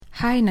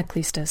Hi,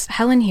 Naclistas.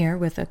 Helen here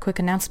with a quick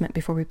announcement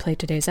before we play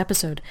today's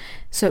episode.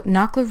 So,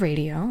 NACLA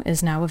Radio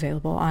is now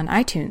available on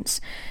iTunes.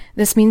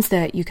 This means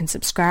that you can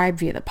subscribe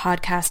via the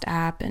podcast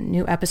app, and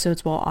new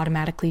episodes will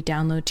automatically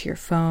download to your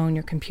phone,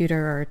 your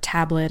computer, or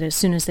tablet as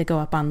soon as they go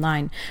up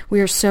online.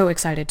 We are so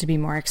excited to be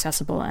more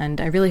accessible,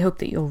 and I really hope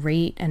that you'll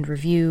rate and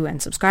review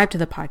and subscribe to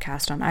the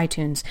podcast on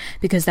iTunes,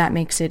 because that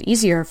makes it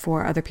easier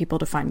for other people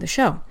to find the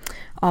show.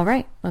 All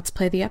right, let's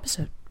play the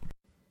episode.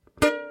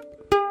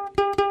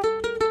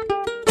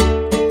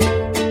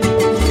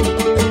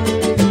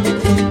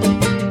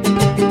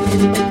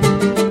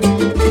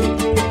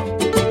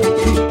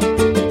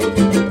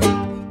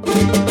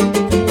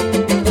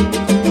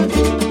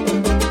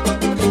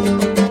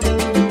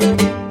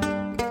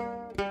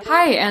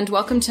 And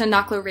welcome to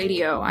NACLA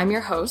Radio. I'm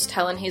your host,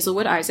 Helen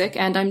Hazelwood Isaac,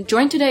 and I'm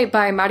joined today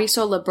by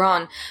Marisol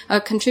Lebron, a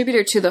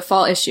contributor to the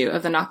fall issue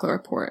of the NACLA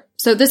report.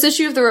 So this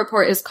issue of the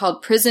report is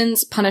called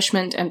Prisons,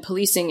 Punishment, and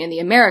Policing in the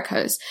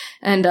Americas.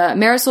 And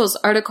Marisol's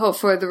article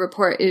for the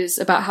report is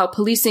about how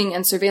policing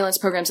and surveillance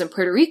programs in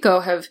Puerto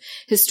Rico have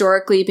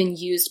historically been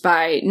used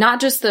by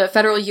not just the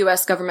federal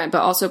U.S. government,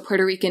 but also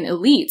Puerto Rican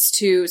elites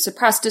to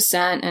suppress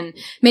dissent and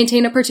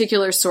maintain a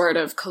particular sort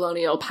of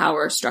colonial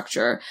power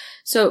structure.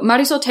 So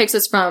Marisol takes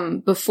us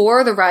from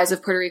before the rise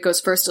of Puerto Rico's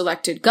first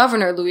elected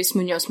governor, Luis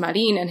Muñoz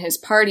Marín, and his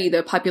party,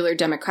 the Popular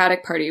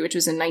Democratic Party, which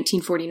was in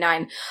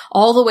 1949,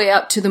 all the way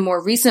up to the more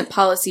recent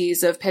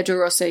policies of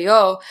Pedro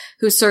Rosselló,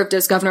 who served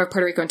as governor of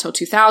Puerto Rico until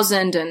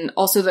 2000, and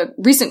also the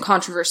recent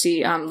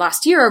controversy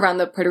last year around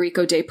the Puerto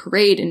Rico Day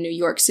Parade in New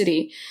York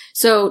City.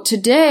 So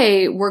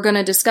today we're going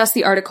to discuss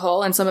the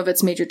article and some of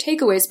its major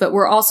takeaways, but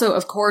we're also,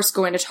 of course,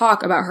 going to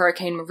talk about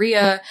Hurricane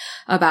Maria,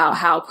 about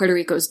how Puerto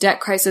Rico's debt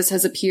crisis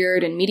has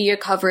appeared in media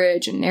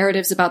coverage and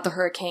narratives about the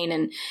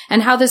hurricane,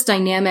 and how this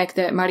dynamic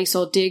that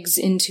Marisol digs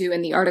into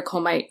in the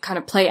article might kind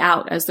of play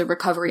out as the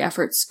recovery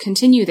efforts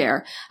continue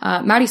there.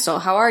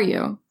 Marisol, how are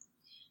you?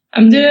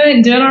 I'm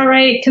doing all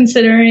right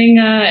considering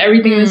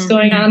everything that's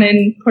going on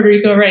in Puerto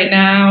Rico right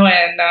now,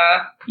 and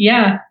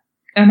yeah,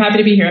 I'm happy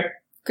to be here.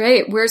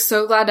 Great. We're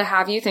so glad to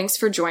have you. Thanks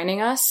for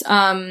joining us.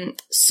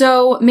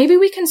 So maybe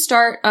we can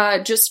start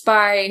just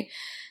by,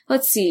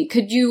 let's see,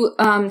 could you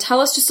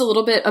tell us just a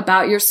little bit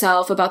about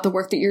yourself, about the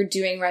work that you're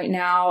doing right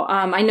now?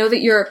 I know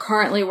that you're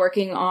currently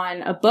working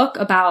on a book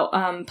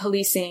about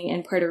policing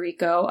in Puerto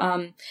Rico.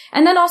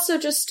 And then also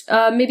just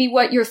maybe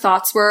what your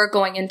thoughts were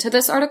going into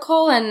this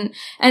article.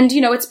 And you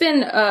know, it's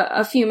been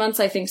a few months,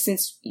 I think,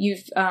 since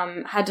you've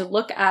had to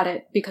look at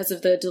it because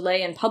of the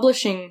delay in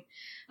publishing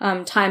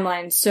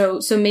timelines.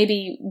 So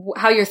maybe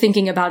how you're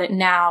thinking about it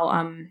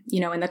now, you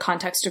know, in the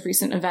context of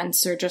recent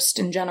events or just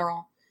in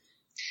general.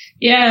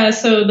 Yeah,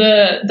 so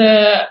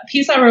the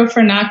piece I wrote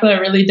for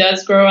NACLA really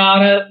does grow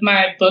out of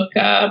my book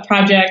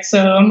project.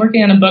 So I'm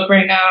working on a book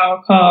right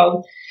now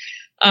called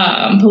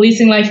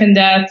Policing Life and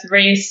Death,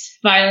 Race,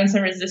 Violence,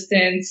 and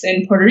Resistance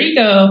in Puerto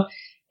Rico.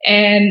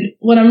 And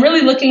what I'm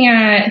really looking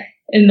at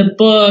in the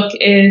book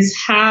is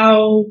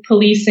how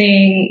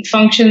policing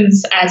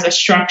functions as a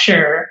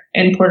structure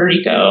in Puerto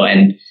Rico.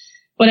 And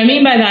what I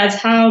mean by that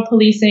is how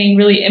policing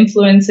really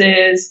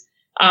influences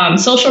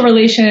social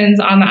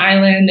relations on the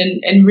island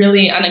in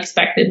really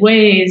unexpected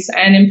ways.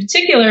 And in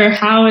particular,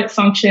 how it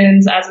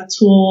functions as a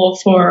tool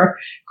for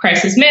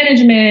crisis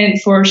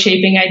management, for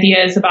shaping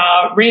ideas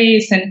about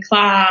race and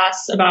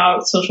class,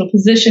 about social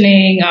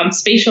positioning,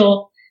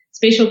 spatial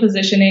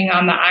positioning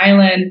on the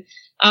island.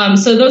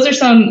 So those are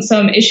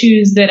some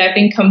issues that I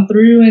think come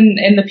through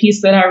in the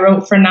piece that I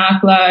wrote for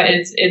NACLA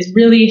is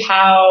really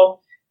how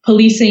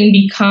policing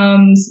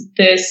becomes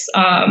this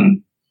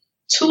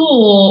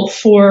tool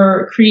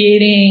for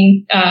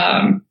creating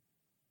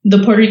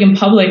the Puerto Rican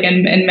public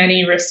in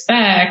many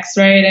respects,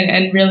 right?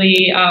 And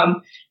really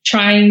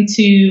trying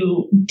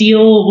to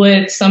deal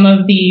with some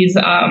of these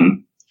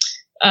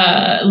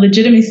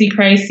legitimacy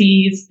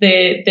crises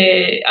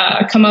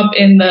that come up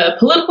in the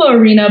political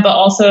arena, but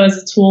also as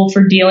a tool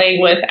for dealing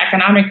with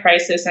economic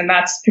crisis. And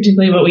that's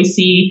particularly what we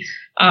see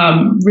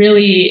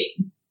really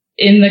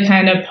in the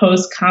kind of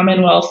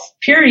post-Commonwealth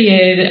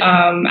period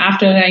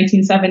after the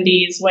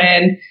 1970s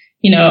when,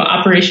 you know,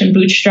 Operation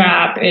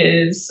Bootstrap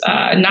is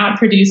not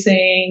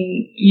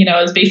producing, you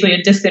know, is basically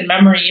a distant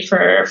memory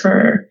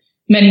for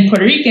many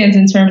Puerto Ricans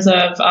in terms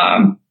of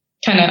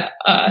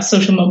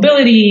social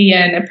mobility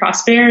and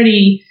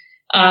prosperity.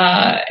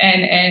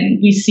 And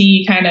we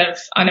see kind of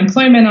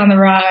unemployment on the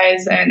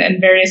rise and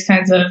various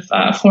kinds of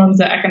forms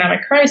of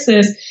economic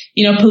crisis.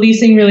 You know,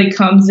 policing really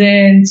comes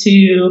in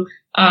to,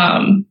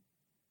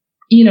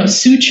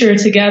 suture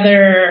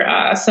together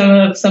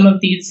some of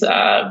these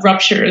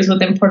ruptures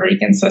within Puerto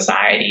Rican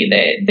society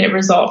that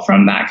result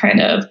from that kind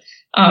of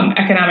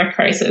economic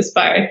crisis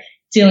by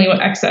dealing with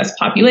excess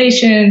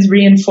populations,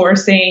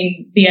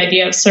 reinforcing the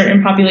idea of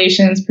certain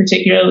populations,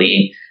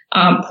 particularly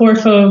poor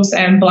folks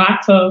and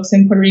Black folks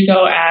in Puerto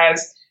Rico,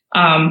 as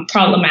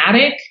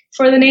problematic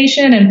for the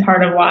nation and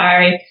part of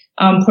why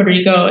Puerto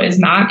Rico is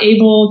not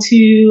able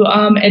to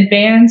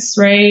advance,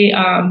 right?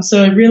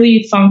 So it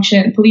really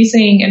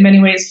policing in many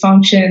ways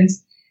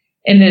functions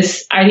in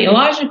this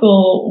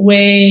ideological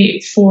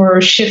way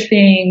for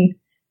shifting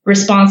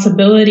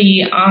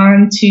responsibility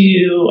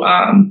onto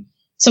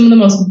some of the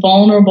most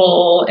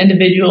vulnerable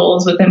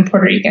individuals within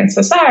Puerto Rican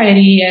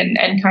society,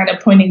 and kind of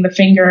pointing the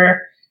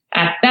finger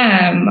at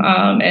them,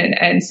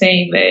 and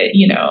saying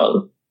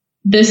that,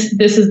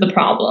 this is the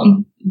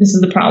problem. This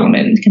is the problem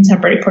in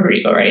contemporary Puerto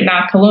Rico, right?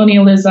 Not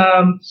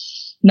colonialism,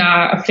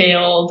 not a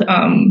failed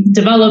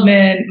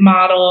development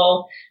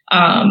model,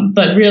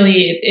 but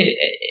really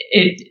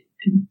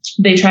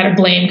they try to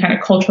blame kind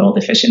of cultural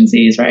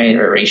deficiencies, right,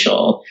 or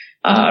racial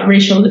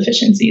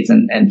deficiencies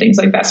and things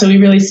like that. So we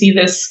really see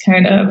this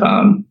kind of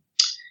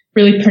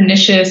really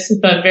pernicious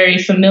but very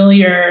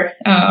familiar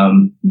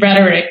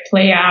rhetoric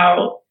play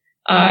out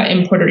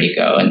in Puerto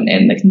Rico and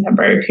in the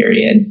contemporary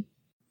period.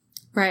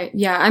 Right.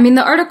 Yeah. I mean,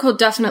 the article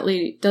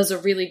definitely does a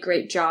really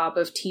great job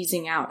of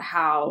teasing out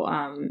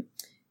how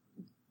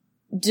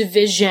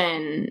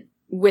division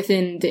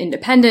within the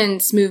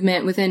independence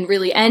movement, within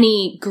really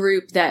any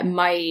group that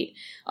might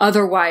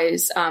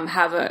otherwise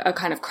have a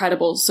kind of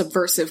credible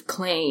subversive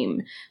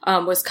claim,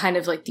 was kind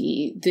of like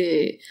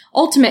the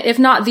ultimate, if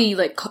not the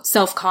like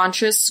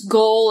self-conscious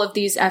goal of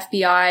these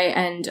FBI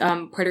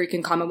and Puerto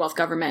Rican Commonwealth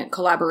government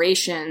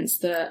collaborations.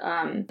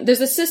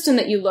 There's a system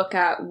that you look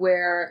at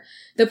where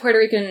the Puerto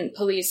Rican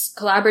police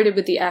collaborated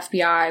with the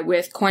FBI,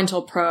 with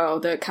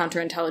COINTELPRO, the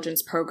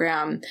counterintelligence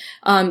program,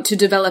 to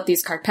develop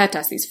these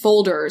carpetas, these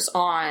folders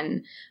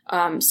on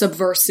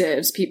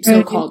subversives,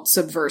 so-called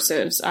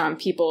subversives,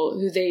 people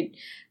who they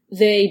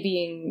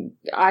being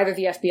either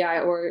the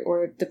FBI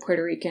or the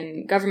Puerto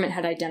Rican government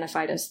had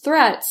identified as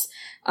threats.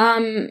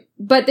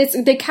 But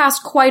they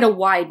cast quite a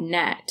wide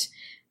net.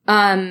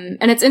 And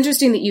it's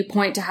interesting that you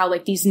point to how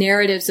like these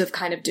narratives of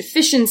kind of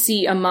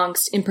deficiency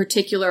amongst, in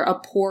particular, a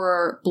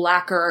poorer,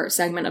 blacker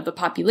segment of the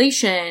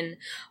population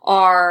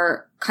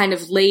are kind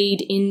of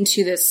laid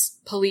into this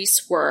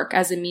police work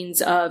as a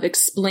means of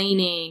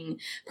explaining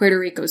Puerto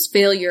Rico's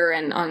failure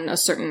and on a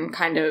certain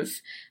kind of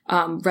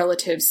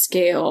relative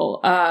scale,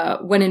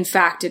 when in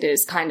fact it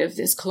is kind of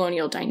this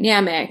colonial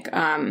dynamic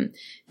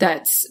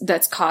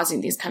that's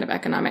causing these kind of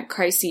economic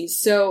crises.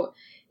 So,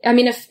 I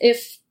mean,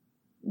 if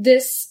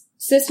this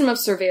system of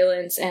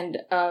surveillance and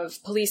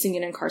of policing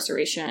and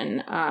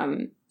incarceration,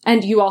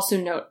 and you also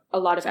note a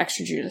lot of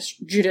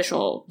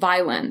extrajudicial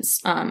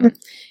violence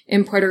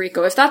in Puerto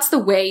Rico, if that's the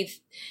way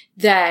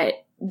that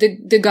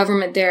the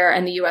government there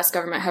and the U.S.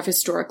 government have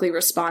historically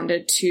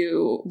responded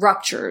to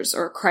ruptures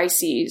or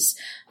crises,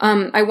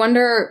 I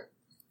wonder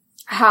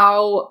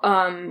how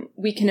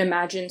we can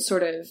imagine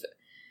sort of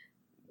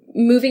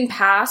moving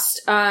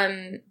past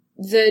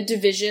the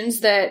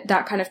divisions that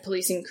kind of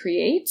policing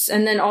creates,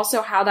 and then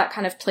also how that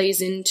kind of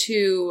plays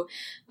into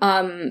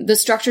the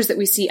structures that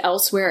we see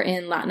elsewhere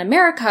in Latin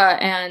America.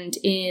 And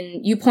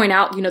you point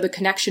out, the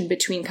connection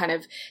between kind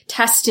of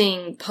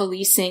testing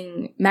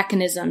policing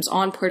mechanisms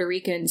on Puerto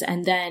Ricans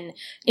and then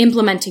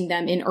implementing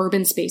them in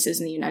urban spaces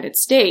in the United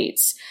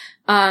States.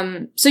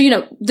 So,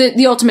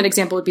 the ultimate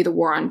example would be the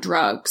war on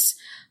drugs.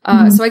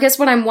 So I guess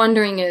what I'm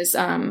wondering is,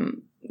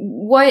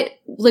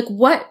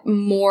 what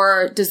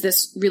more does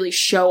this really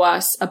show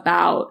us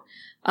about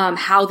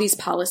how these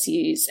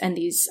policies and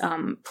these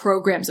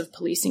programs of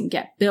policing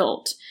get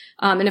built?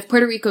 And if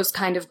Puerto Rico's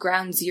kind of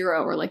ground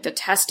zero, or like the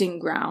testing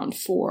ground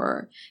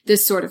for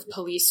this sort of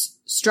police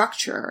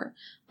structure,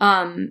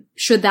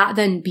 should that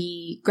then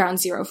be ground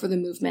zero for the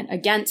movement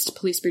against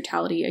police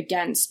brutality,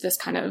 against this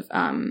kind of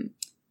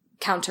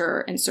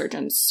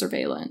counterinsurgent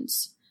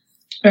surveillance?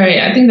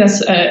 Right. I think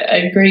that's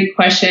a great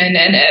question.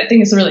 And I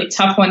think it's a really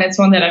tough one. It's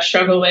one that I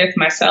struggle with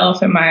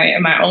myself in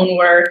my own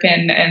work,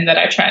 and that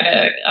I try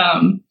to,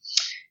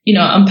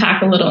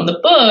 unpack a little in the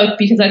book,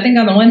 because I think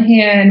on the one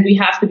hand, we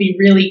have to be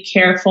really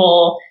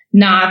careful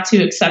not to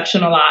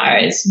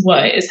exceptionalize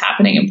what is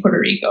happening in Puerto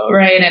Rico.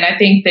 Right. And I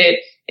think that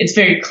it's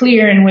very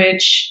clear in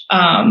which,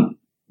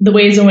 the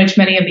ways in which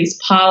many of these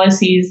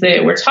policies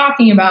that we're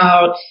talking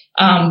about,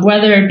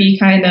 whether it be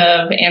kind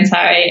of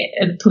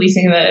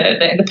anti-policing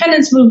the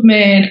independence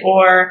movement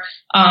or,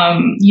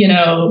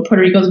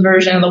 Puerto Rico's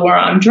version of the war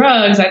on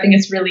drugs, I think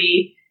it's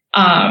really,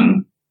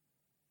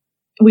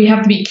 we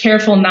have to be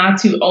careful not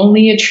to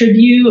only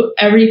attribute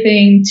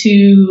everything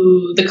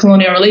to the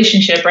colonial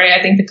relationship, right?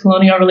 I think the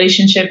colonial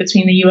relationship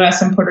between the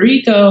U.S. and Puerto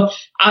Rico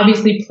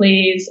obviously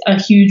plays a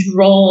huge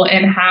role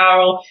in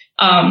how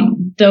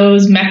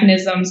those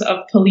mechanisms of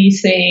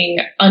policing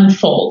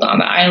unfold on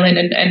the island,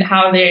 and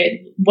how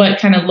what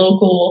kind of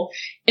local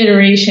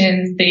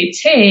iterations they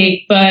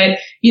take. But,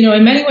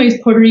 in many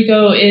ways, Puerto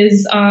Rico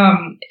is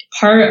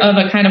part of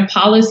a kind of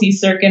policy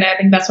circuit. And I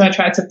think that's what I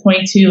tried to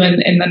point to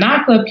in the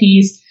NACLA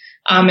piece.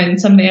 And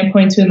something I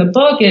point to in the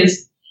book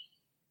is,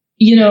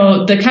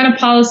 the kind of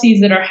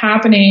policies that are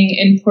happening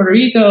in Puerto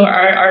Rico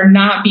are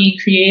not being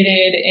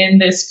created in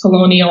this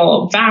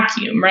colonial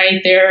vacuum,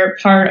 right? They're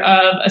part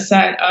of a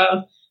set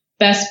of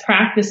best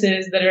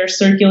practices that are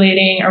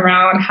circulating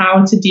around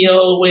how to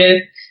deal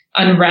with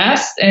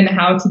unrest and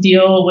how to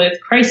deal with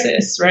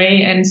crisis,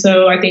 right? And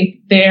so I think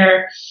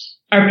they're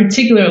are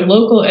particular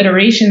local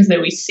iterations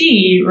that we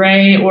see,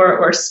 right,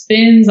 or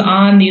spins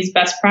on these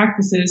best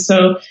practices.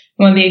 So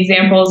one of the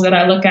examples that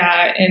I look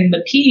at in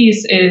the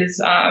piece is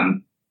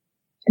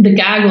the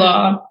gag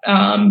law,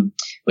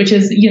 which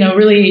is,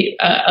 really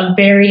a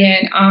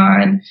variant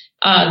on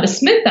the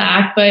Smith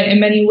Act, but in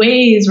many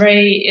ways,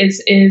 right,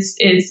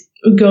 is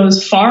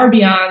goes far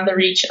beyond the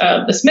reach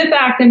of the Smith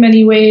Act in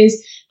many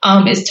ways,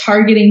 is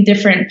targeting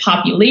different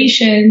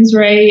populations,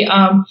 right?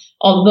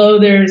 Although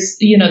there's,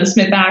 the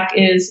Smith Act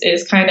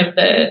is kind of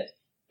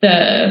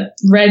the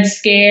Red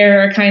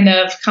Scare kind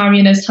of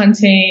communist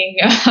hunting,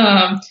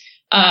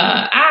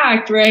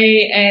 act,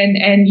 right? And,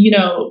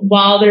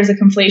 while there's a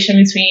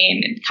conflation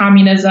between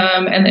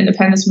communism and the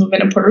independence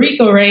movement in Puerto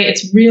Rico, right,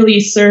 it's really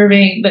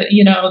serving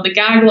the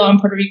gag law in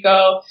Puerto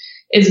Rico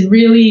is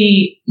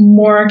really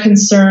more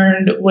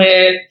concerned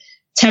with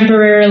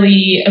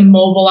temporarily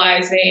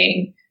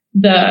immobilizing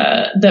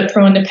the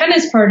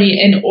pro-independence party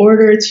in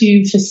order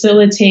to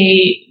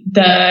facilitate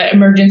the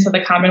emergence of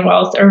the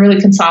Commonwealth, or really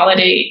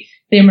consolidate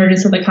the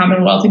emergence of the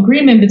Commonwealth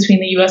agreement between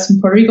the U.S.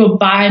 and Puerto Rico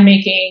by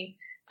making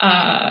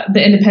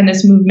the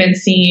independence movement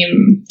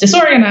seem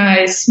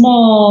disorganized,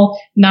 small,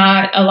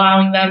 not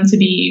allowing them to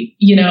be,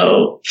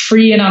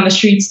 free and on the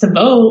streets to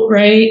vote,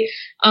 right?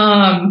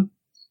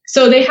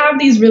 So they have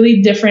these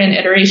really different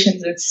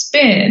iterations and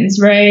spins,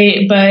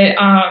 right? But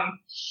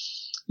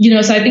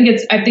so I think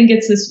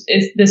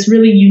it's this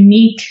really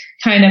unique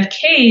kind of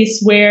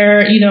case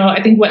where,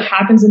 I think what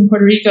happens in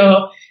Puerto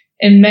Rico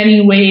in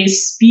many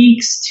ways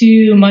speaks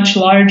to much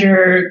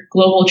larger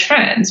global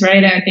trends,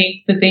 right? And I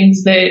think the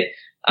things that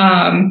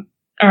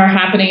are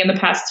happening in the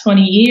past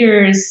 20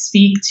 years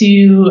speak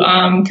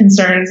to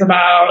concerns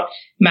about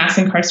mass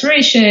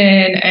incarceration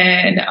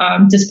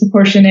and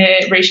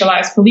disproportionate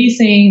racialized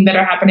policing that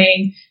are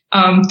happening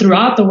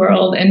throughout the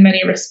world in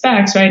many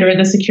respects, right? Or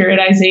the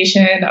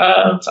securitization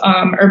of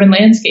urban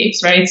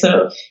landscapes, right?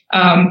 So,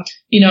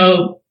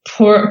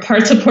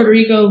 parts of Puerto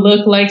Rico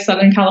look like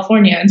Southern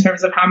California in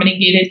terms of how many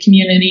gated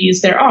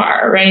communities there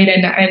are, right?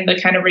 And the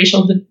kind of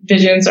racial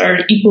divisions are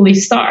equally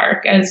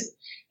stark as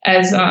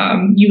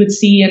you would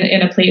see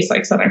in a place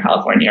like Southern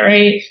California,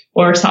 right?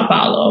 Or Sao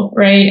Paulo,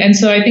 right? And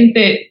so I think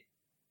that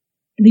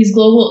these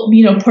global,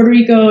 Puerto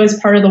Rico is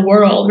part of the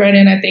world, right?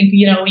 And I think,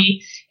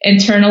 we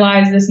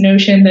internalize this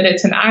notion that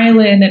it's an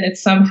island and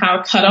it's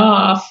somehow cut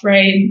off,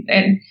 right?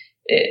 And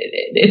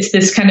it's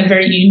this kind of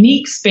very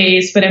unique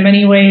space, but in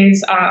many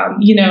ways,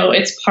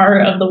 it's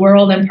part of the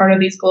world and part of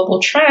these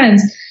global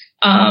trends.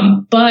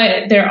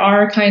 But there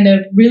are kind of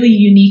really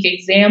unique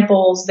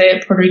examples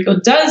that Puerto Rico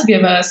does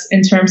give us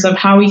in terms of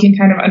how we can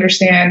kind of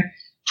understand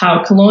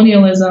how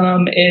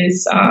colonialism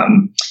is,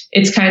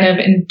 its kind of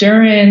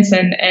endurance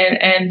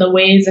and the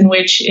ways in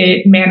which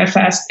it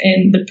manifests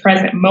in the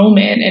present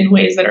moment in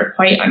ways that are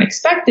quite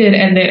unexpected,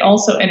 and that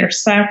also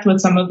intersect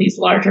with some of these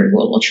larger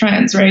global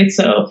trends, right?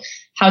 So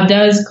how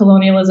does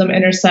colonialism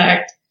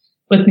intersect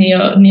with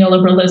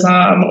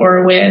neoliberalism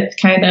or with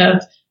kind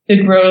of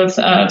the growth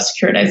of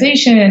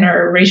securitization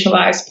or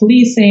racialized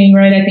policing,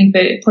 right? I think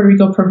that Puerto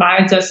Rico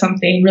provides us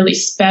something really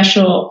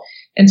special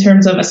in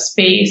terms of a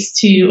space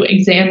to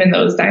examine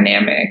those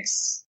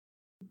dynamics.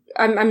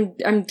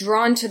 I'm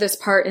drawn to this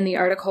part in the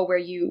article where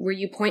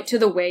you point to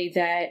the way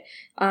that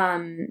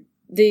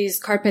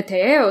these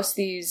carpeteos,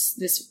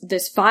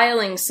 this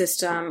filing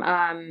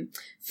system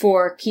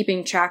for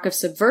keeping track of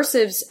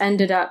subversives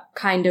ended up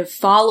kind of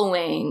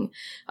following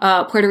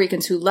Puerto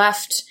Ricans who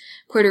left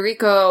Puerto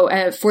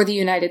Rico for the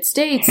United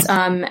States,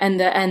 and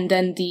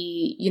then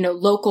the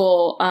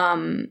local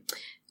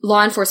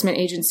law enforcement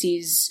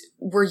agencies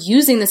were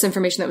using this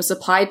information that was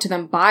supplied to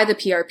them by the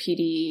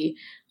PRPD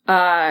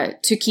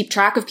to keep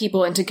track of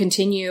people and to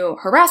continue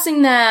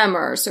harassing them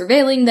or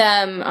surveilling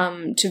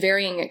them to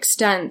varying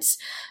extents.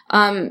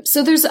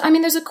 So there's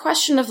a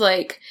question of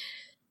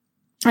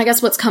I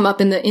guess what's come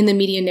up in the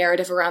media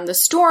narrative around the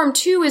storm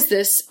too is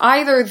this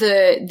either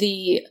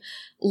the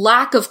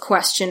lack of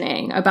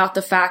questioning about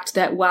the fact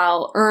that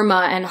while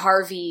Irma and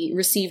Harvey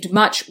received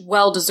much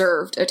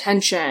well-deserved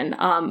attention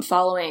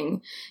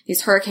following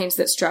these hurricanes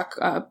that struck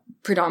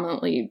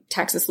predominantly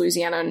Texas,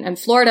 Louisiana, and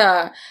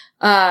Florida,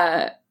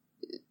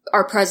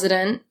 our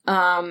president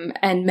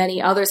and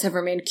many others have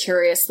remained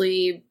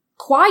curiously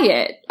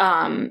quiet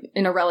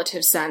in a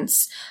relative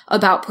sense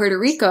about Puerto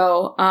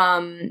Rico,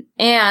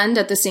 and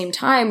at the same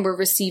time we're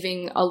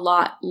receiving a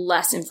lot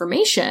less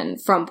information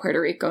from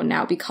Puerto Rico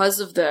now because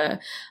of the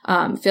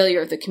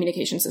failure of the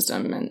communication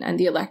system and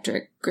the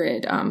electric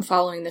grid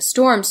following the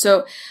storm.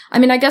 So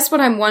I guess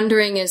what I'm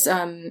wondering is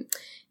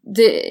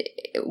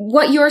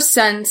what your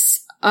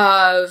sense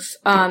of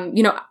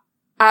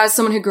as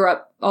someone who grew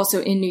up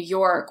also in New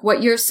York,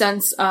 what your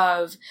sense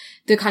of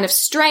the kind of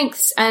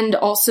strengths and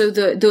also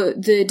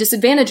the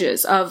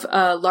disadvantages of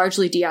a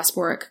largely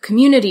diasporic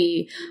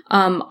community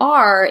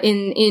are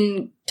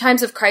in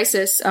times of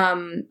crisis,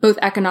 both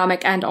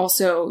economic and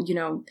also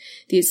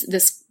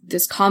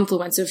this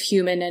confluence of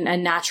human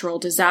and natural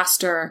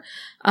disaster,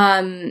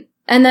 and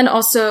then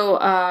also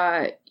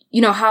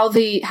how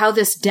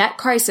this debt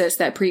crisis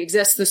that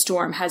preexists the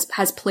storm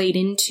has played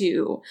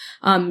into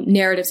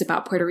narratives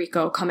about Puerto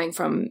Rico coming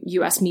from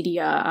U.S.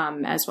 media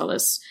as well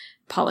as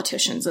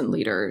politicians and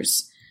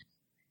leaders.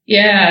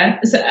 Yeah,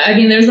 so, I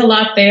mean, there's a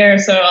lot there,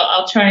 so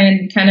I'll try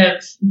and kind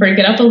of break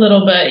it up a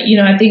little. But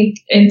I think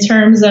in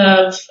terms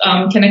of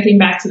connecting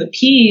back to the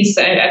piece,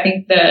 I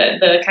think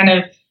the kind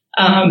of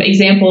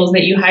examples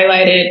that you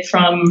highlighted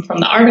from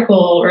the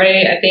article,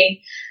 right? I think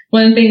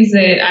one of the things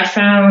that I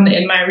found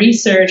in my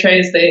research, right,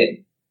 is that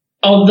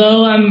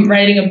although I'm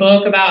writing a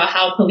book about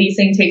how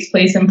policing takes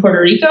place in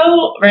Puerto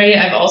Rico, right,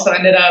 I've also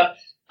ended up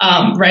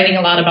writing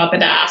a lot about the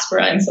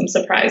diaspora in some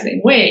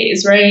surprising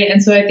ways, right?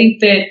 And so I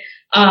think that,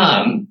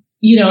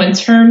 in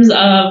terms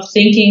of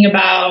thinking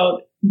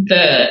about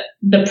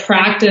the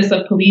practice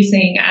of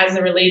policing as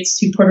it relates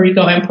to Puerto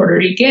Rico and Puerto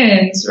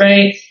Ricans,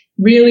 right,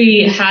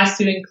 really has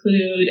to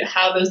include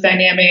how those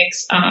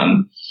dynamics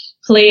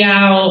play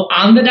out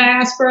on the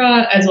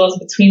diaspora as well as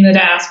between the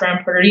diaspora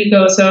and Puerto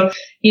Rico. So,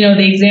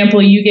 the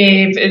example you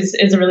gave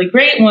is a really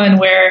great one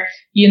where,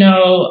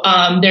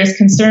 there's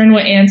concern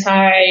with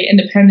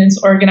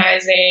anti-independence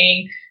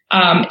organizing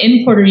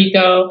in Puerto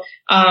Rico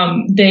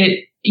that,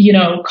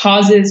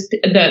 causes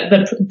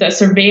the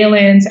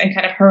surveillance and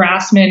kind of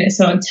harassment is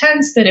so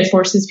intense that it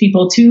forces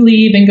people to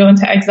leave and go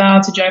into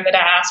exile to join the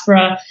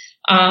diaspora.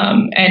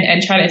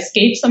 And try to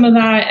escape some of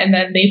that. And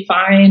then they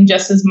find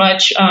just as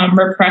much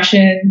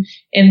repression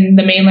in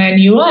the mainland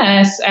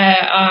U.S.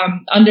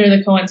 Under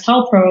the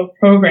COINTEL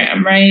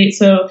program, right?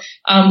 So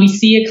we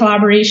see a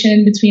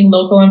collaboration between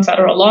local and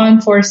federal law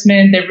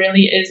enforcement that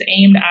really is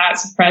aimed at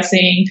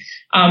suppressing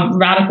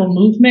radical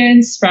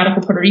movements,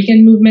 radical Puerto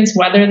Rican movements,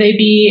 whether they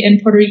be in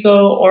Puerto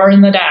Rico or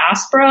in the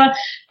diaspora.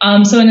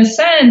 So in a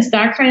sense,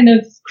 that kind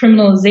of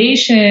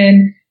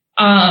criminalization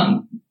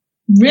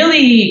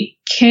really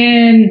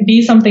can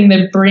be something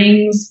that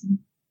brings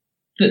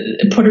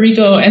Puerto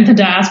Rico and the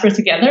diaspora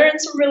together in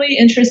some really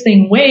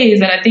interesting ways.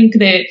 And I think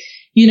that,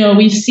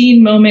 we've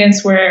seen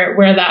moments where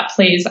that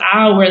plays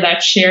out, where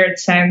that shared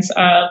sense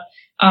of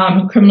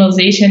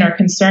criminalization or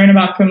concern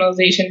about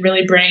criminalization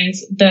really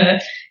brings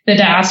the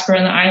diaspora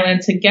and the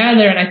island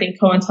together. And I think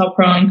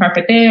COINTELPRO and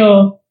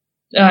Carpeteo,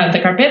 the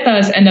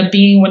Carpetas, end up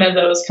being one of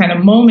those kind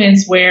of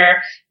moments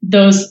where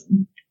those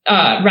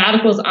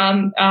radicals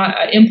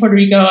in Puerto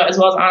Rico as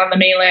well as on the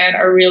mainland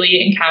are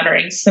really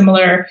encountering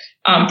similar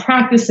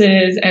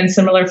practices and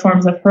similar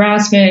forms of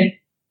harassment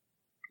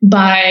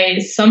by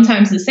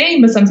sometimes the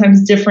same but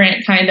sometimes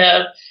different kind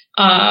of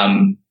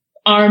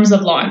arms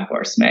of law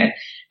enforcement.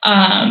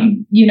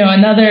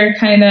 Another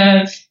kind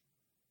of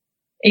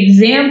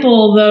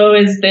example though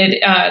is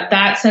that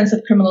that sense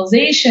of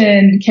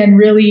criminalization can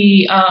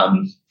really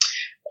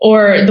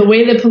or the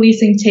way that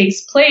policing takes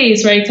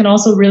place, right, can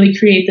also really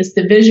create this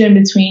division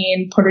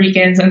between Puerto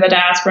Ricans and the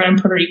diaspora and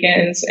Puerto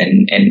Ricans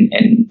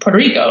and Puerto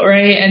Rico,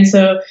 right? And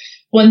so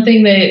one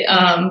thing that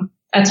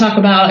I talk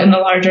about in the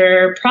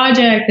larger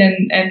project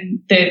and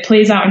that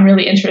plays out in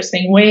really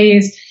interesting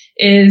ways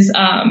is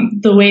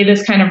the way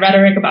this kind of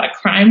rhetoric about a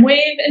crime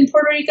wave in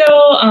Puerto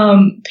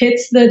Rico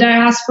pits the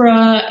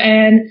diaspora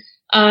and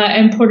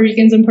Puerto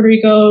Ricans in Puerto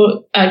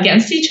Rico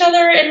against each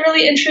other in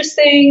really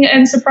interesting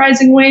and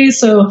surprising ways.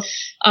 So,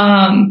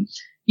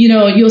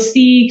 you'll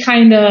see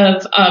kind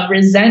of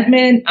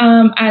resentment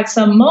at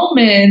some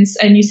moments,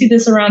 and you see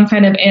this around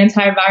kind of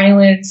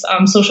anti-violence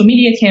social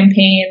media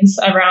campaigns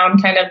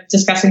around kind of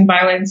discussing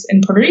violence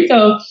in Puerto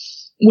Rico,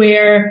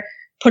 where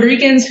Puerto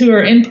Ricans who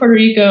are in Puerto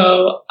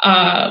Rico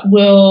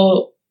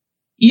will,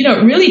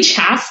 really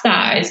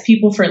chastise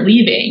people for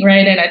leaving,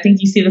 right? And I think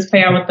you see this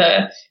play out with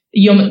the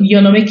Yo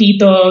No Me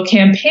Quito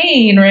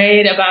campaign,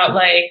 right? About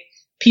like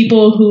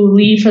people who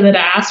leave for the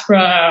diaspora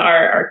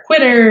are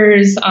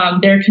quitters.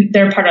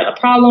 They're part of the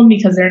problem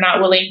because they're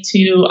not willing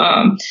to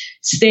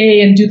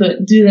stay and do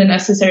the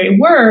necessary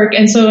work.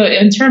 And so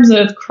in terms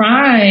of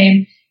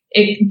crime,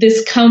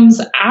 this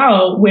comes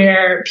out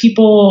where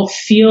people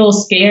feel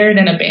scared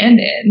and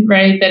abandoned,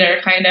 right? That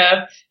are kind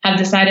of have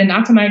decided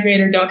not to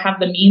migrate or don't have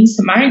the means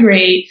to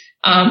migrate.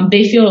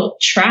 They feel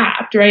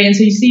trapped, right? And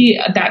so you see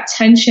that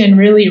tension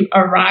really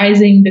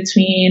arising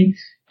between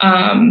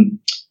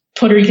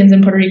Puerto Ricans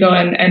in Puerto Rico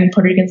and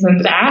Puerto Ricans in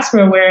the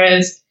diaspora,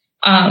 whereas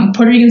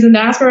Puerto Ricans in the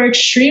diaspora are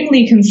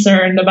extremely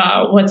concerned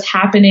about what's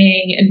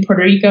happening in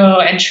Puerto Rico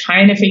and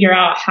trying to figure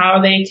out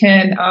how they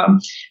can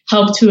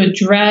help to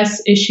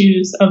address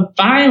issues of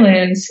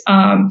violence.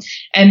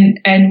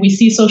 And we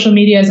see social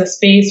media as a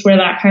space where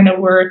that kind of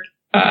work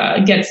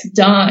gets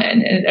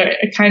done,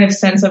 a kind of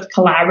sense of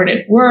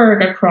collaborative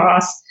work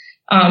across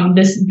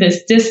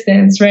this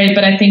distance, right?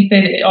 But I think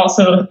that it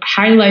also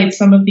highlights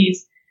some of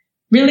these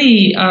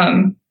really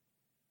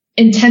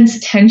intense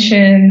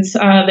tensions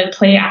that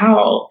play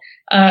out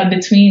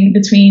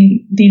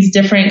between these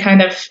different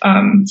kind of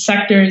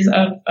sectors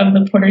of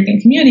the Puerto Rican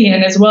community.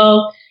 And as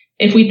well,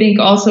 if we think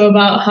also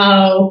about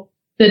how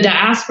the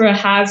diaspora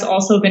has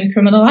also been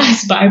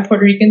criminalized by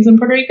Puerto Ricans in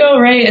Puerto Rico,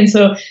 right? And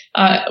so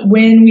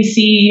when we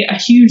see a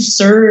huge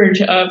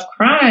surge of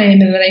crime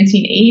in the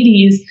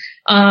 1980s,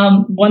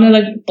 one of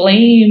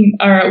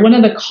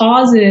the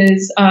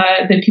causes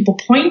that people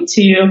point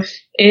to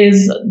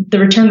is the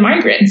returned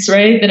migrants,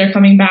 right, that are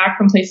coming back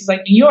from places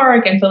like New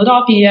York and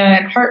Philadelphia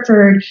and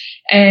Hartford.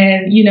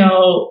 And,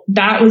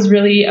 that was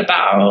really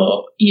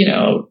about,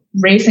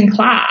 race and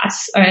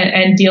class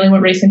and dealing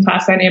with race and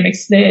class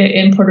dynamics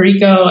in Puerto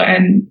Rico,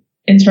 and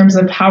in terms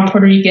of how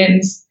Puerto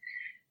Ricans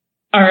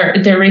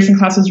their race and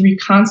class was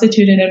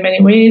reconstituted in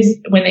many ways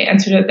when they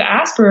entered the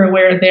diaspora,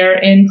 where they're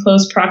in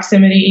close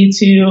proximity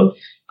to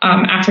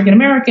African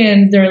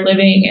Americans, they're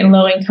living in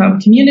low income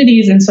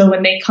communities. And so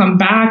when they come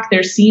back,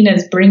 they're seen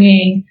as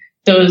bringing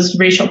those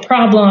racial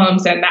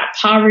problems and that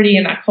poverty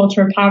and that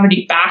culture of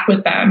poverty back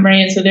with them,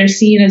 right? And so they're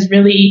seen as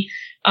really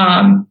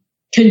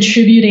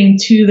contributing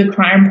to the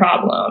crime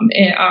problem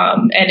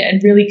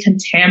and really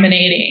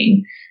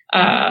contaminating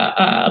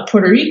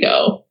Puerto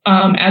Rico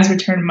as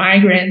returned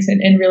migrants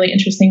in really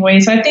interesting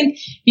ways. So I think,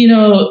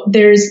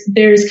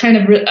 there's kind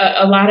of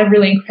a lot of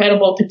really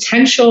incredible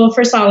potential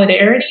for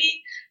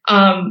solidarity.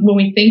 When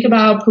we think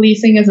about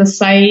policing as a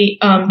site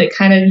that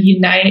kind of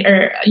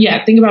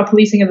think about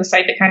policing as a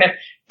site that kind of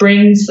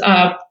brings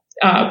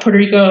Puerto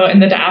Rico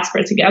and the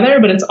diaspora together,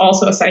 but it's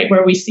also a site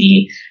where we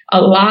see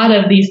a lot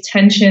of these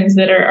tensions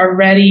that are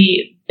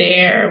already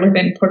there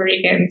within Puerto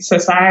Rican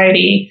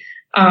society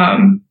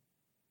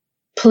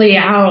play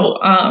out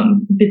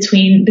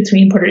between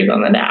Puerto Rico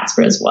and the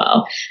diaspora as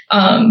well.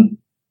 And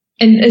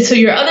so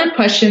your other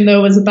question,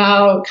 though, was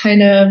about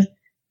kind of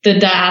the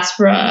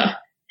diaspora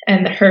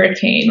and the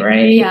hurricane,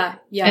 right?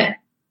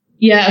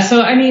 Yeah.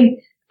 So, I mean,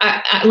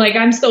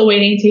 I'm still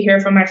waiting to hear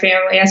from my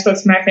family. I spoke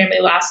to my family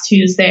last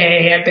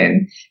Tuesday. I've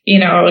been,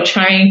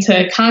 trying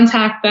to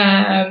contact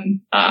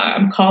them.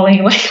 I'm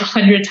calling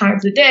 100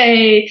 times a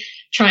day,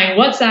 trying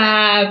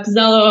WhatsApp,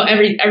 Zello,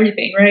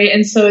 everything, right?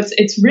 And so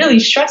it's really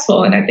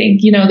stressful. And I think,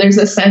 there's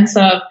a sense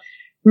of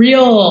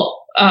real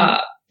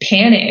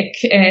panic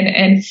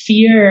and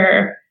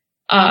fear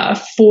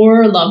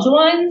for loved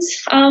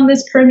ones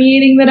that's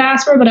permeating the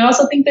diaspora. But I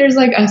also think there's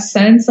a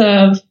sense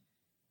of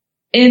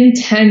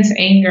intense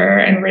anger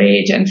and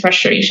rage and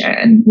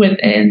frustration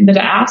within the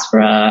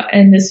diaspora,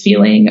 and this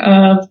feeling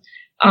of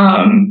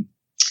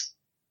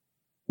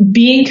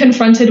being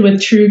confronted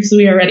with truths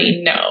we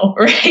already know,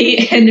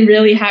 right? And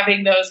really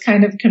having those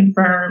kind of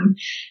confirmed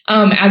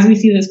as we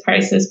see this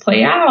crisis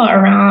play out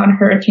around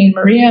Hurricane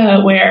Maria,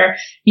 where,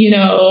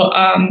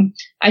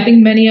 I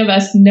think many of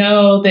us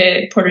know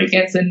that Puerto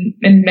Ricans in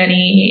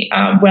many,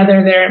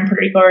 whether they're in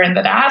Puerto Rico or in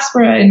the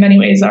diaspora, in many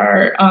ways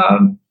are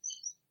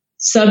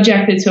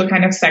subjected to a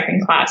kind of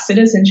second-class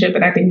citizenship.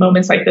 And I think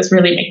moments like this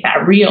really make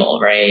that real,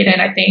 right? And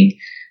I think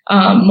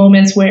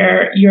moments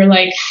where you're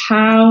like,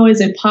 how is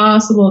it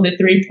possible that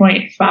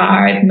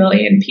 3.5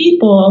 million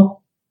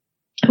people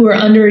who are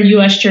under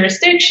U.S.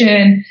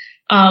 jurisdiction,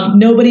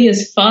 nobody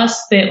is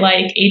fussed that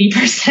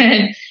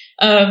 80%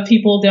 of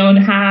people don't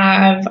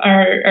have,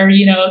 are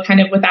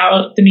kind of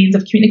without the means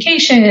of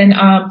communication.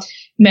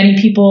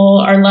 Many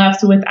people are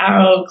left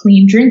without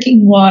clean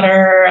drinking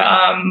water,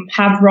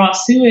 have raw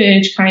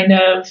sewage kind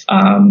of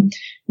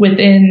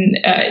within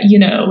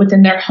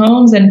their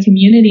homes and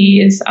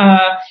communities,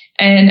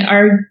 and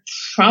are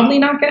probably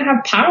not going to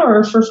have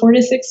power for 4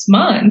 to 6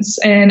 months.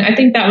 And I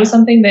think that was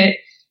something that,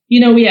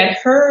 we had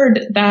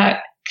heard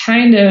that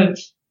kind of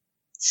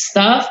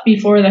stuff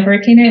before the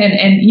hurricane hit.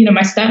 And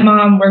my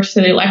stepmom works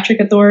for the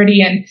electric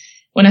authority. And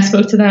when I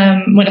spoke to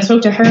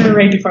her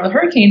right before the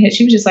hurricane hit,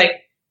 she was just like,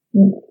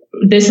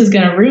 this is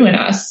going to ruin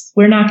us.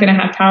 We're not going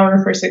to have power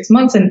for 6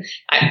 months. And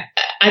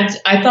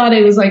I thought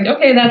it was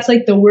okay, that's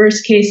the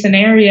worst case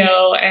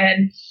scenario.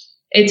 And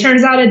it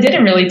turns out it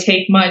didn't really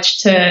take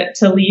much to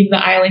leave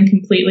the island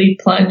completely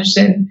plunged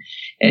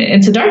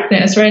into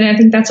darkness, right? And I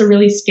think that's a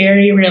really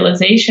scary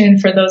realization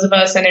for those of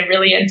us. And it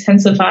really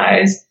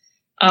intensifies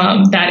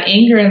that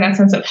anger and that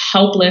sense of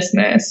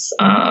helplessness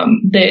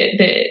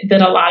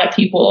that a lot of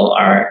people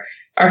are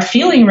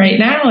feeling right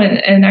now.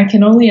 And I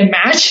can only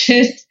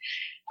imagine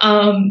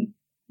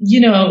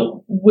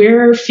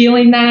we're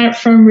feeling that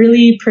from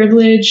really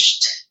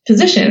privileged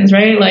positions,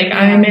 right?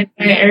 I'm in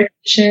my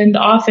air-conditioned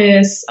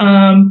office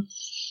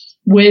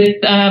with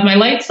my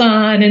lights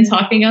on and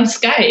talking on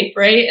Skype,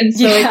 right? And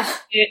so,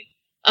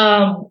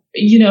 on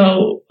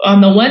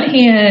the one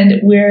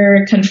hand,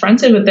 we're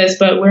confronted with this,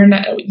 but we're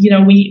not,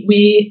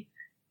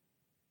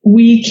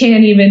 we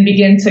can't even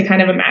begin to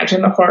kind of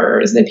imagine the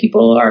horrors that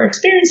people are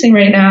experiencing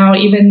right now.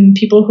 Even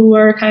people who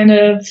are kind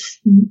of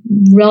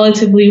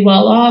relatively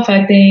well off,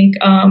 I think,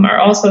 are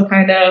also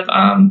kind of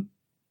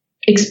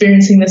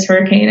experiencing this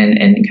hurricane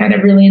in kind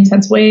of really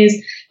intense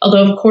ways.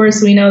 Although, of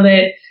course, we know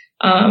that,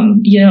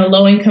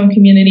 low-income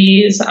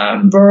communities,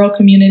 rural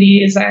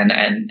communities, and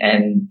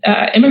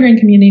immigrant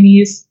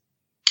communities,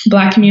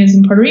 Black communities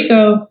in Puerto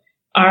Rico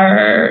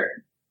are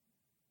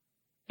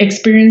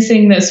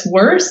experiencing this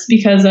worse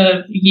because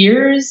of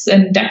years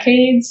and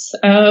decades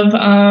of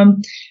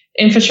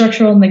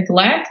infrastructural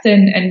neglect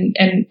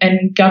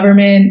and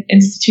government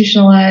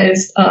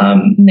institutionalized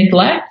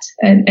neglect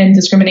and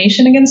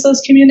discrimination against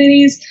those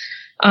communities.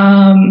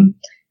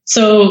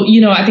 So,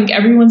 I think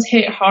everyone's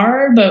hit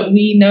hard, but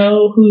we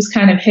know who's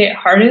kind of hit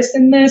hardest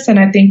in this. And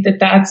I think that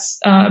that's,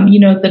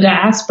 the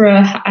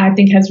diaspora, I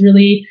think, has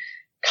really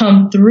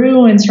come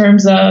through in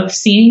terms of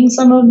seeing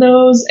some of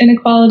those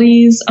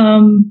inequalities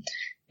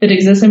that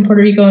exist in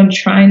Puerto Rico and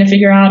trying to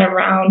figure out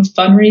around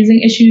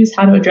fundraising issues,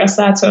 how to address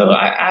that. So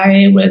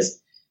I was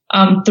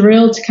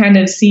thrilled to kind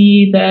of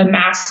see the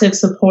massive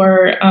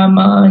support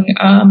among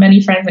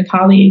many friends and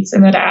colleagues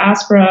in the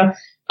diaspora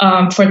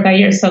for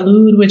Taller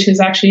Salud, which is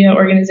actually an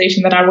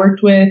organization that I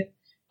worked with,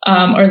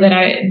 or that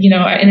I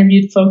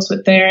interviewed folks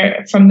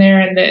from there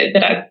and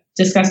that I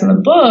discussed in the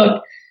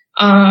book.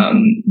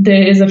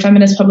 There is a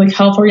feminist public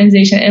health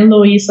organization in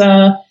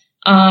Loíza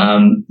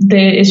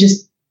that is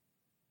just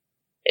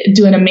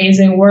doing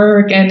amazing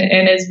work and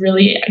is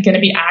really going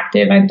to be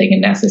active, I think,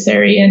 and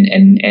necessary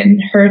in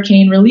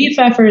hurricane relief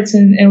efforts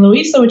in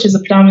Loíza, which is a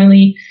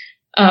predominantly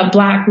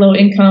Black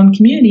low-income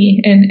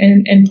community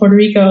in Puerto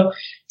Rico.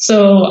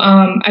 So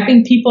I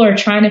think people are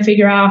trying to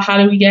figure out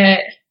how do we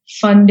get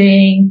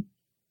funding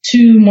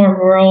to more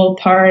rural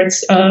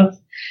parts of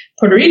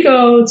Puerto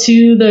Rico,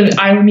 to the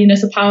island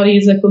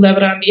municipalities like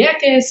Culebra and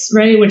Vieques,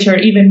 right, which are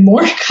even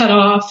more cut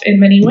off in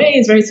many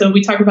ways, right? So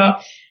we talk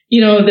about,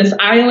 this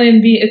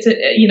island,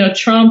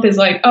 Trump is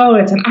like, oh,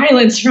 it's an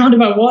island surrounded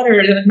by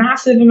water,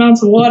 massive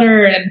amounts of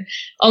water and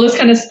all this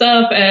kind of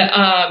stuff,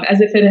 as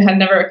if it had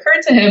never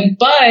occurred to him.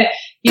 But,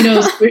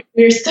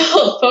 we're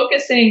still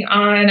focusing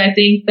on, I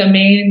think, the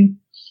main,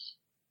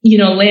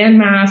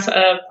 landmass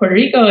of Puerto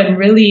Rico, and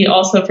really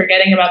also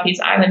forgetting about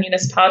these island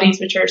municipalities,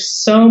 which are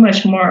so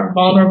much more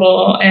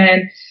vulnerable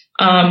and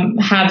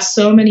have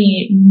so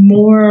many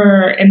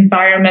more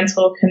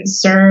environmental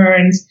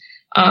concerns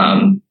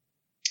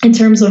in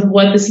terms of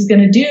what this is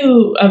going to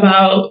do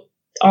about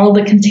all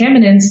the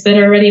contaminants that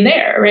are already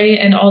there, right?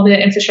 And all the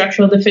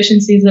infrastructural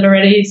deficiencies that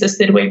already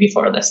existed way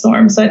before the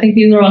storm. So I think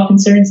these are all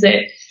concerns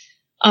that,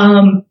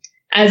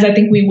 as I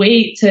think we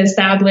wait to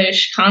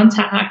establish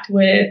contact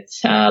with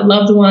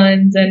loved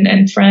ones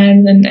and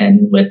friends and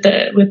with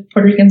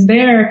Puerto Ricans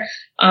there,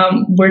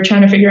 we're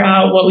trying to figure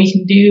out what we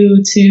can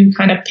do to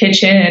kind of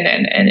pitch in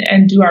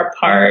and do our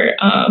part,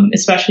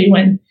 especially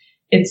when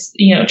it's,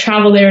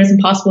 travel there is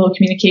impossible.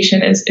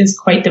 Communication is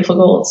quite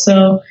difficult.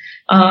 So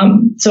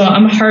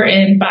I'm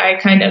heartened by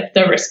kind of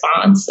the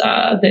response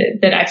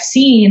that I've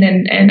seen,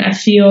 and I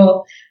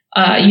feel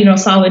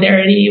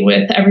solidarity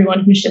with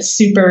everyone who's just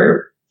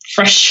super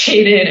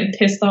frustrated and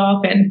pissed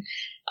off, and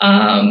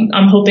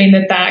I'm hoping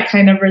that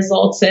kind of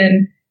results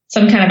in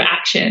some kind of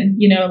action,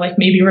 like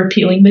maybe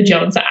repealing the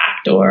Jones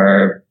Act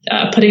or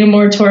putting a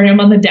moratorium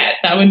on the debt.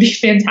 That would be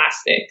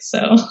fantastic.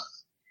 So.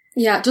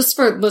 Yeah, just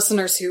for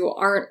listeners who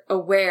aren't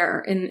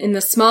aware, in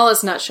the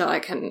smallest nutshell I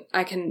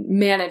can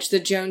manage, the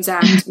Jones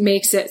Act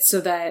makes it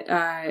so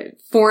that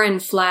foreign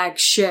flag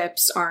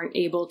ships aren't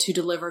able to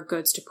deliver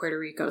goods to Puerto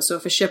Rico. So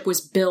if a ship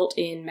was built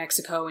in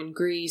Mexico, in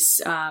Greece,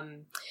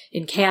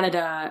 in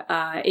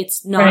Canada,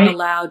 it's not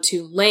allowed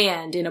to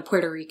land in a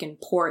Puerto Rican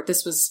port.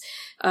 This was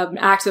an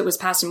act that was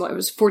passed in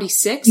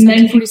 46?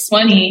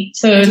 1920.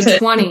 So it's a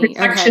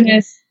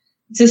protectionist.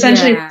 It's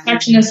essentially a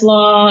protectionist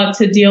law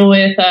to deal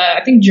with,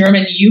 I think,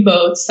 German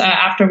U-boats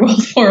after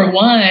World War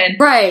I.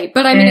 Right.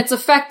 But I mean, it's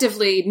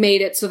effectively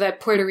made it so that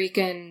Puerto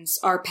Ricans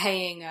are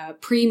paying a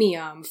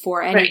premium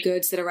for any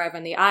goods that arrive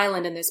on the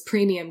island. And this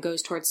premium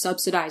goes towards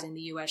subsidizing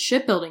the U.S.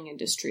 shipbuilding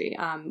industry,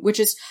 which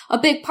is a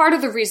big part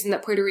of the reason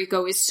that Puerto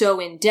Rico is so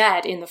in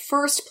debt in the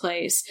first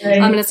place.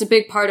 And it's a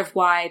big part of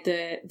why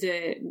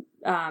the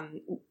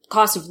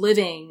cost of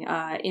living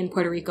in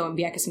Puerto Rico and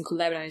Vieques and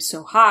Culebra is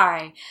so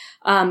high.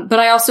 But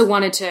I also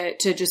wanted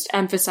to just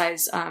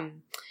emphasize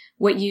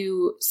what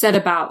you said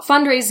about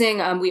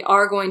fundraising. We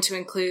are going to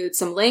include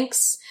some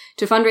links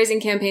to fundraising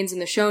campaigns in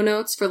the show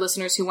notes for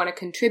listeners who want to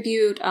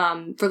contribute.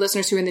 For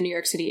listeners who are in the New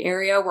York City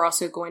area, we're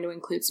also going to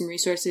include some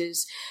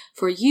resources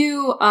for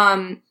you.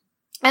 And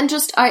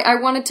just, I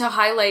wanted to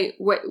highlight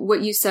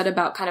what you said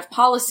about kind of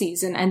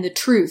policies and the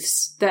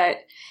truths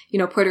that,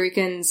 Puerto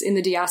Ricans in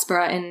the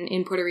diaspora and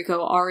in Puerto Rico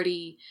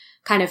already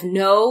kind of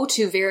know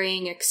to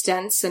varying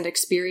extents and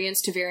experience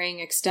to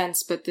varying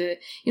extents. But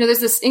there's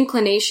this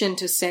inclination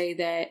to say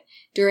that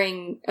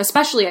during,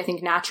 especially I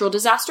think natural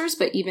disasters,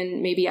 but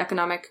even maybe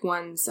economic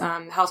ones,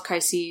 health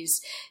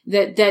crises,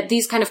 that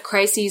these kind of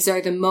crises are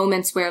the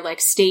moments where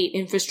like state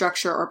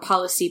infrastructure or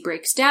policy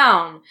breaks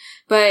down.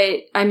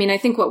 But I mean, I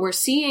think what we're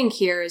seeing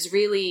here is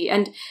really,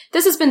 and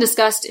this has been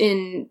discussed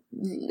in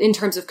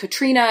terms of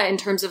Katrina, in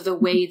terms of the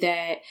way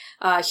that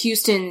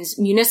Houston's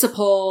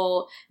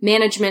municipal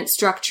management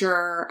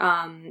structure,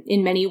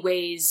 in many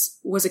ways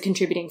was a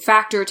contributing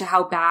factor to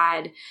how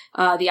bad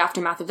the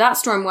aftermath of that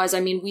storm was. I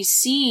mean, we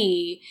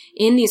see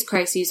in these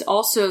crises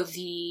also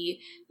the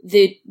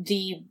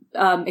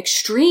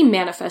extreme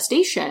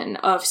manifestation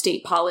of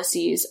state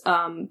policies,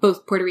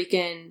 both Puerto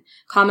Rican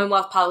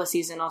Commonwealth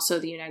policies and also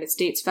the United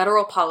States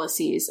federal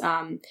policies.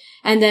 And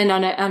then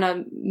on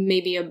a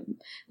maybe a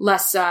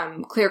less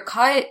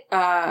clear-cut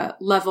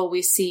level,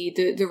 we see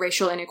the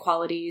racial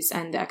inequalities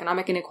and the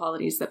economic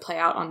inequalities that play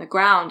out on the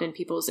ground and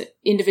people's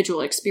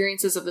individual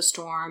experiences of the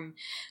storm,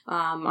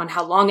 on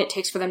how long it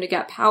takes for them to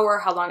get power,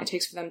 how long it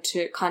takes for them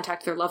to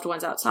contact their loved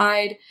ones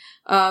outside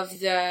of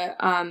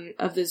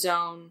the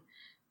zone.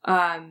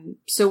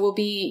 So we'll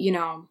be,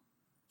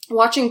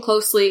 watching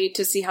closely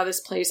to see how this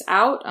plays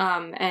out,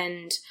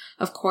 and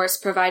of course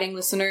providing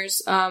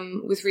listeners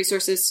with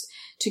resources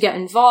to get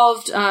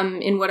involved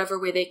in whatever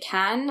way they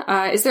can.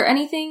 Is there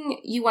anything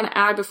you want to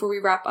add before we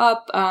wrap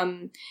up?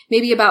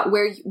 Maybe about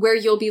where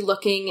you'll be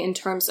looking in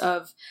terms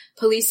of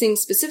policing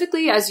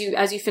specifically as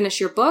you finish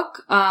your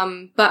book.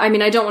 But I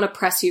mean, I don't want to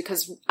press you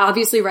because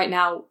obviously right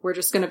now we're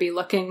just going to be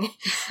looking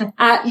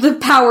at the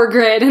power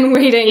grid and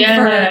waiting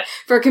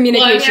for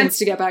communications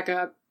to get back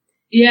up.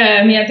 Yeah,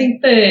 I mean, I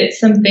think that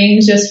some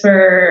things just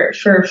for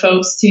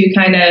folks to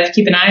kind of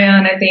keep an eye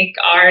on, I think,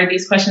 are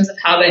these questions of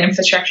how the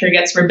infrastructure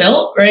gets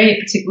rebuilt, right?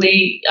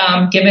 Particularly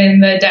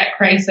given the debt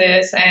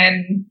crisis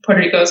and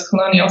Puerto Rico's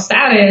colonial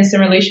status in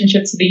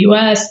relationship to the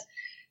U.S.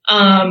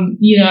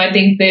 I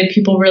think that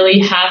people really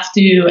have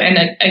to, and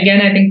again,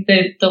 I think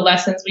that the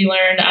lessons we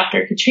learned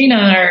after Katrina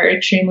are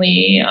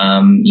extremely,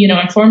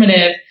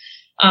 informative.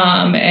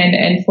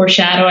 And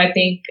foreshadow, I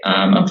think,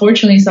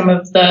 unfortunately, some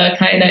of the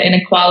kind of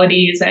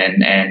inequalities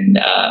and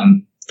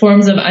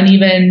forms of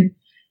uneven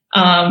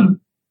kind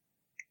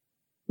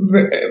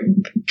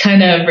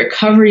of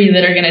recovery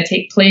that are going to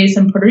take place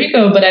in Puerto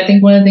Rico. But I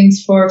think one of the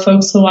things for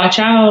folks to watch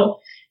out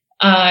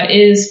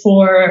is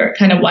for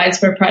kind of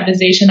widespread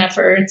privatization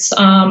efforts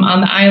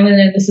on the island.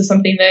 And this is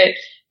something that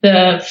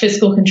the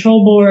Fiscal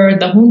Control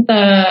Board, the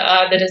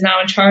junta that is now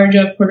in charge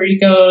of Puerto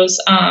Rico's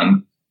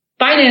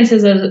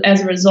finances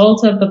as a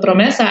result of the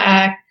Promesa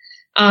Act,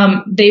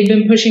 they've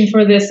been pushing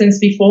for this since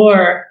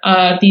before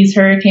these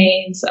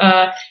hurricanes.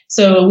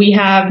 So we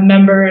have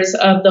members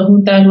of the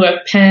junta who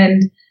have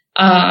penned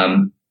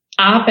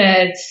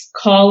op-eds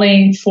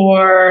calling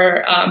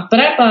for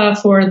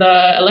PREPA, for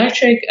the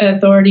electric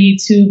authority,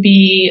 to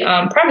be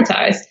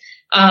privatized.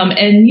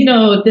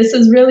 This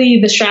is really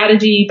the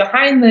strategy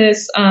behind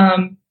this.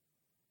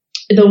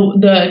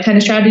 The kind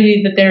of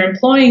strategy that they're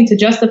employing to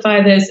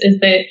justify this is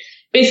that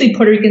basically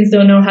Puerto Ricans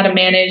don't know how to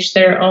manage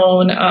their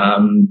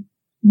own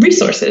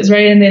resources,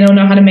 right? And they don't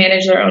know how to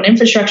manage their own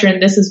infrastructure.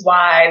 And this is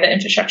why the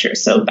infrastructure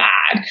is so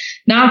bad.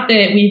 Not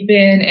that we've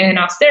been in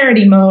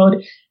austerity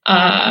mode,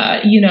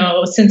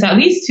 since at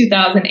least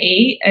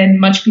 2008 and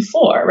much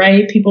before,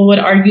 right? People would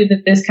argue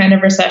that this kind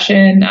of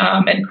recession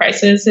and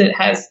crisis, it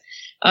has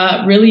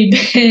really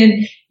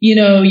been,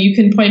 you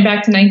can point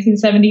back to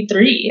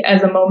 1973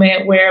 as a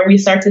moment where we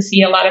start to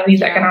see a lot of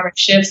these economic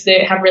shifts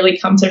that have really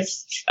come to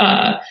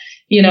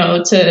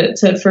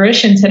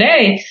fruition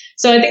today.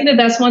 So I think that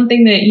that's one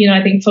thing that,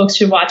 I think folks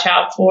should watch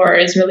out for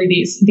is really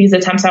these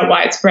attempts at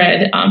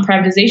widespread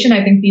privatization.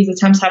 I think these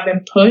attempts have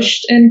been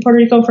pushed in Puerto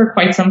Rico for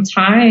quite some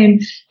time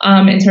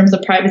in terms of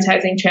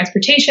privatizing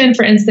transportation,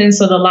 for instance.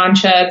 So the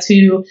Lancha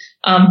to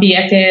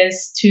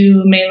Vieques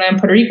to mainland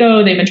Puerto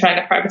Rico, they've been trying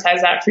to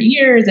privatize that for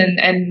years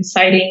and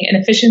citing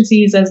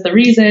inefficiencies as the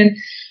reason.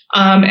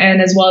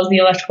 And as well as the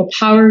electrical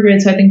power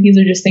grid. So I think these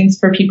are just things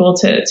for people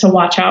to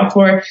watch out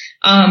for.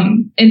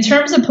 In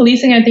terms of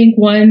policing, I think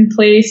one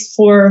place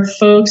for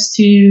folks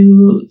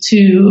to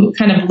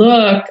kind of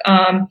look,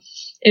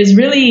 is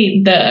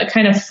really the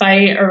kind of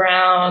fight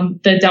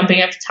around the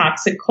dumping of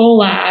toxic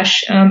coal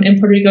ash, in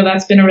Puerto Rico.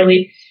 That's been a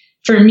really,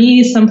 for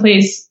me,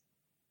 someplace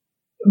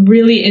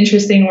really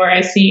interesting where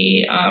I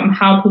see,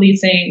 how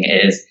policing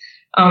is,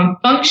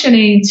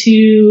 functioning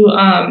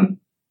to,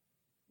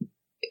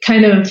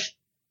 kind of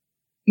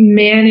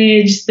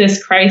manage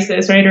this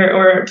crisis, right?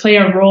 Or play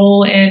a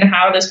role in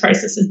how this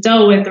crisis is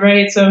dealt with,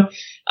 right? So,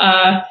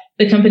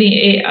 the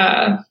company,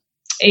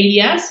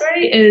 AES,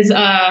 right,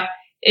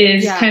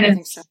 is kind of,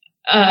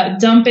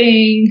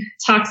 dumping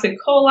toxic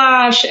coal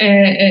ash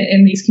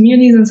in these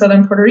communities in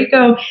southern Puerto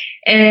Rico.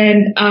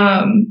 And,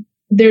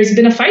 there's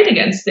been a fight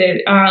against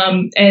it.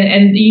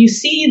 And you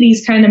see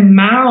these kind of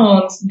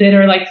mounds that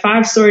are like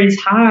 5 stories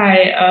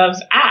high of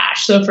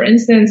ash. So for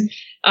instance,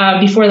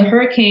 before the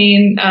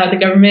hurricane, the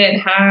government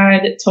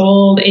had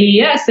told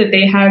AES that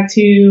they had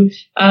to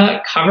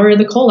cover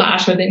the coal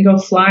ash so it didn't go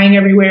flying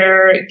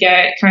everywhere,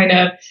 get kind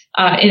of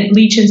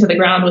leach into the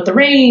ground with the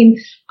rain,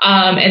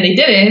 and they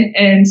didn't.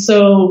 And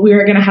so we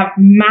were going to have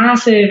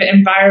massive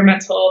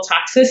environmental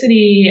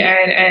toxicity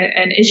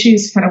and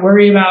issues to kind of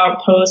worry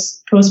about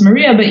post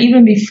Maria. But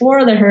even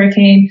before the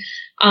hurricane,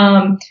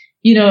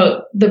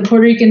 the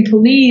Puerto Rican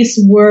police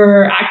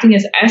were acting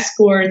as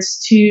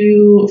escorts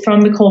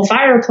from the coal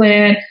fire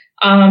plant,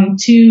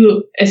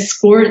 to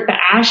escort the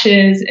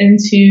ashes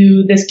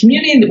into this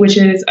community, which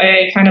is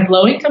a kind of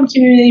low income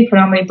community,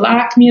 predominantly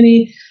Black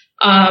community,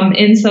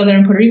 in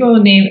southern Puerto Rico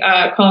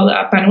called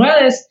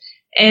Panuelos.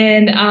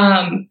 And,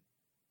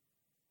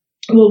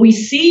 what we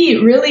see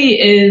really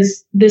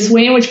is this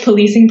way in which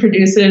policing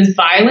produces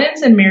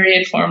violence in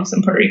myriad forms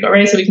in Puerto Rico,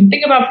 right? So we can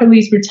think about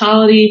police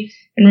brutality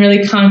in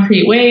really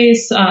concrete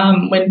ways,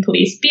 when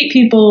police beat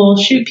people,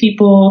 shoot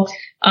people,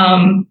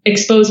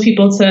 expose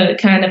people to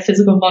kind of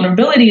physical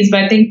vulnerabilities.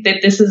 But I think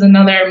that this is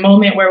another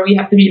moment where we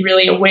have to be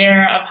really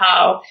aware of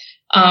how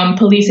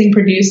policing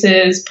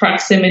produces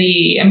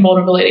proximity and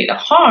vulnerability to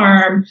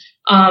harm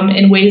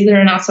in ways that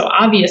are not so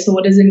obvious. So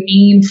what does it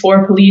mean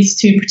for police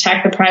to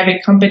protect the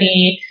private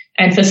company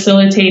and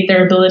facilitate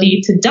their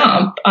ability to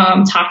dump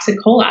toxic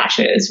coal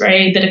ashes,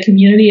 right? That a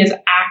community is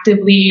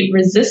actively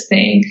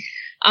resisting.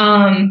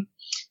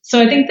 So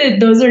I think that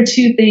those are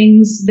two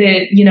things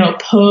that, you know,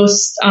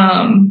 post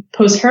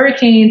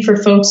hurricane for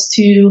folks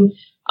to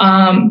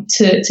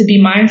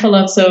be mindful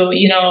of. So,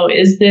 you know,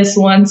 is this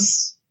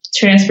once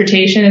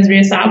transportation is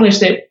reestablished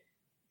that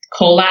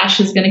coal ash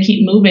is going to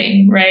keep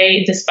moving,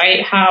 right?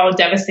 Despite how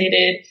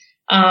devastated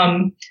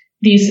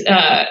these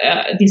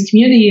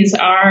communities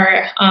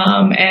are,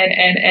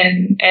 and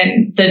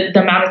the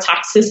amount of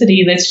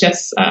toxicity that's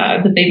just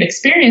that they've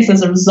experienced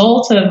as a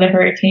result of the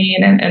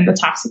hurricane and the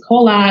toxic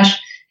coal ash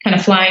kind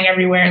of flying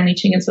everywhere and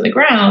leaching into the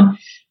ground.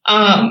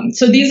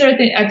 So these are, I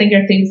think,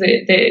 are things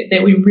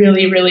that we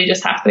really, really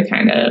just have to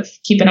kind of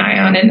keep an eye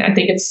on. And I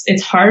think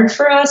it's hard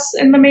for us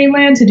in the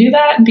mainland to do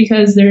that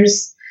because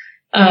there's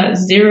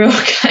zero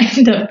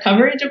kind of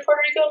coverage of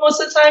Puerto Rico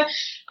most of the time.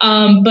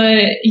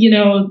 But you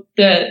know,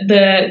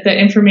 the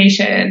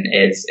information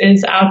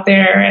is out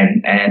there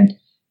and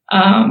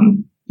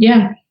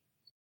yeah.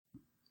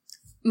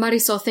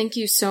 Marisol, thank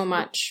you so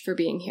much for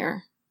being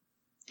here.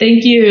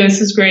 Thank you.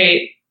 This is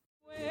great.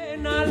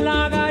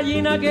 La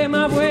gallina que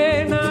más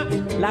buena,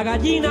 la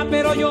gallina,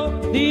 pero yo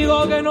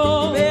digo que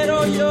no,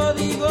 pero yo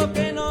digo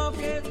que no.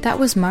 That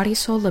was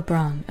Marisol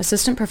Lebron,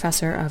 Assistant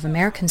Professor of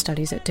American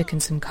Studies at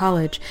Dickinson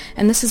College,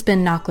 and this has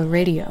been NACLA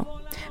Radio.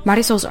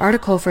 Marisol's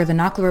article for the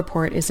NACLA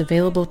Report is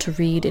available to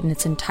read in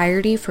its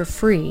entirety for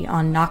free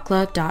on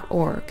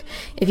nacla.org.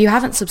 If you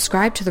haven't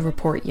subscribed to the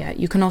report yet,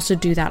 you can also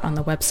do that on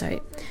the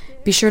website.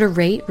 Be sure to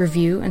rate,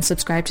 review, and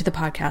subscribe to the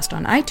podcast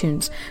on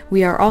iTunes.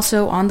 We are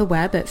also on the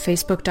web at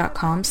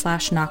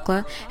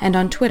facebook.com/NACLA and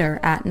on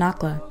Twitter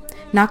 @NACLA.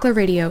 NACLA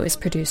Radio is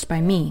produced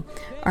by me.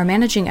 Our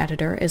managing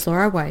editor is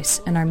Laura Weiss,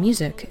 and our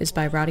music is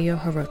by Radio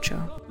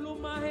Jarocho.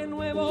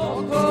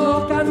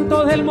 Los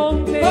cantos del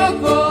monte,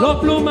 los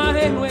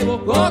plumajes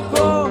nuevos,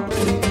 coco.